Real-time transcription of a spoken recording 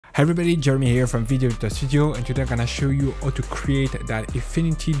Hi everybody, Jeremy here from Video Studio, and today I'm gonna show you how to create that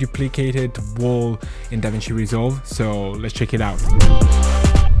infinity duplicated wall in Davinci Resolve. So let's check it out.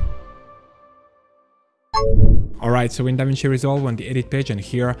 Alright, so in Davinci Resolve on the edit page, and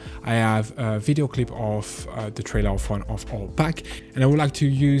here I have a video clip of the trailer of one of our pack, and I would like to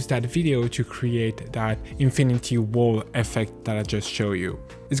use that video to create that infinity wall effect that I just showed you.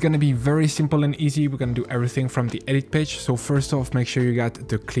 It's gonna be very simple and easy. We're gonna do everything from the edit page. So first off, make sure you got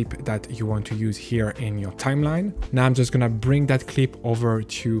the clip that you want to use here in your timeline. Now I'm just gonna bring that clip over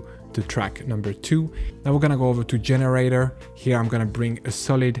to the track number 2. Now we're gonna go over to generator. Here I'm gonna bring a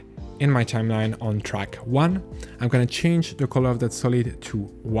solid in my timeline on track 1. I'm gonna change the color of that solid to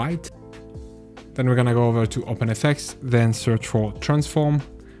white. Then we're gonna go over to open effects, then search for transform.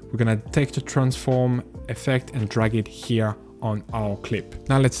 We're gonna take the transform effect and drag it here on our clip.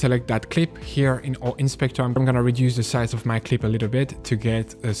 Now let's select that clip. Here in our inspector, I'm gonna reduce the size of my clip a little bit to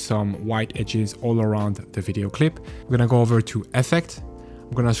get some white edges all around the video clip. We're gonna go over to effect.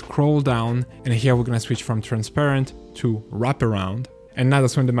 I'm gonna scroll down, and here we're gonna switch from transparent to wraparound. And now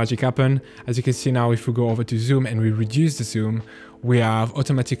that's when the magic happened. As you can see now, if we go over to zoom and we reduce the zoom, we have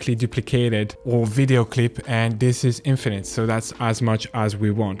automatically duplicated our video clip, and this is infinite. So that's as much as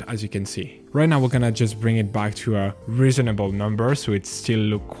we want, as you can see. Right now, we're gonna just bring it back to a reasonable number, so it still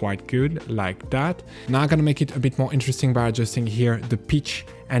look quite good like that. Now I'm gonna make it a bit more interesting by adjusting here the pitch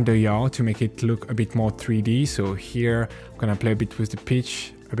and the yaw to make it look a bit more 3D. So here, I'm gonna play a bit with the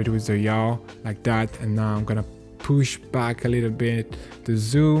pitch, a bit with the yaw like that. And now I'm gonna push back a little bit the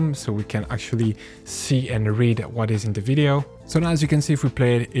zoom so we can actually see and read what is in the video. So now, as you can see, if we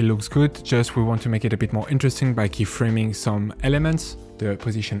play it, it looks good. Just we want to make it a bit more interesting by keyframing some elements: the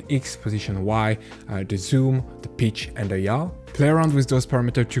position X, position Y, the zoom, the pitch, and the yaw. Play around with those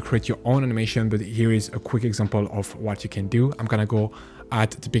parameters to create your own animation, but here is a quick example of what you can do. I'm gonna go at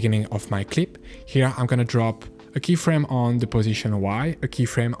the beginning of my clip. Here I'm gonna drop a keyframe on the position Y, a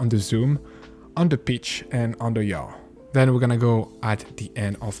keyframe on the zoom, on the pitch, and on the yaw. Then we're gonna go at the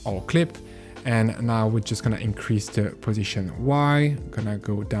end of our clip, and now we're just gonna increase the position Y. Gonna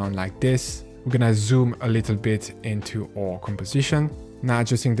go down like this. We're gonna zoom a little bit into our composition. Now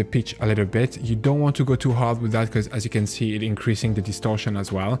adjusting the pitch a little bit. You don't want to go too hard with that, because as you can see, it's increasing the distortion as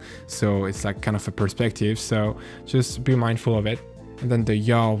well. So it's like kind of a perspective. So just be mindful of it. And then the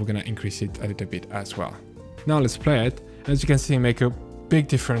yaw, we're gonna increase it a little bit as well. Now let's play it. As you can see, make a big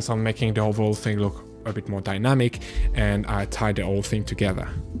difference on making the overall thing look a bit more dynamic, and I tied the whole thing together.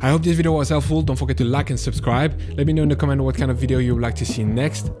 I hope this video was helpful. Don't forget to like and subscribe. Let me know in the comment what kind of video you would like to see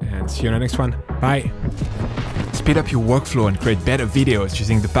next, and see you in the next one. Bye. Speed up your workflow and create better videos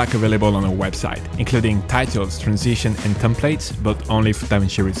using the pack available on our website, including titles, transition, and templates, but only for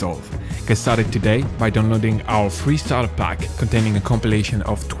Davinci Resolve. Get started today by downloading our free starter pack containing a compilation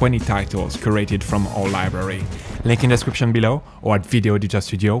of 20 titles curated from our library. Link in the description below or at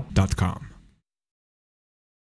videostudio.com.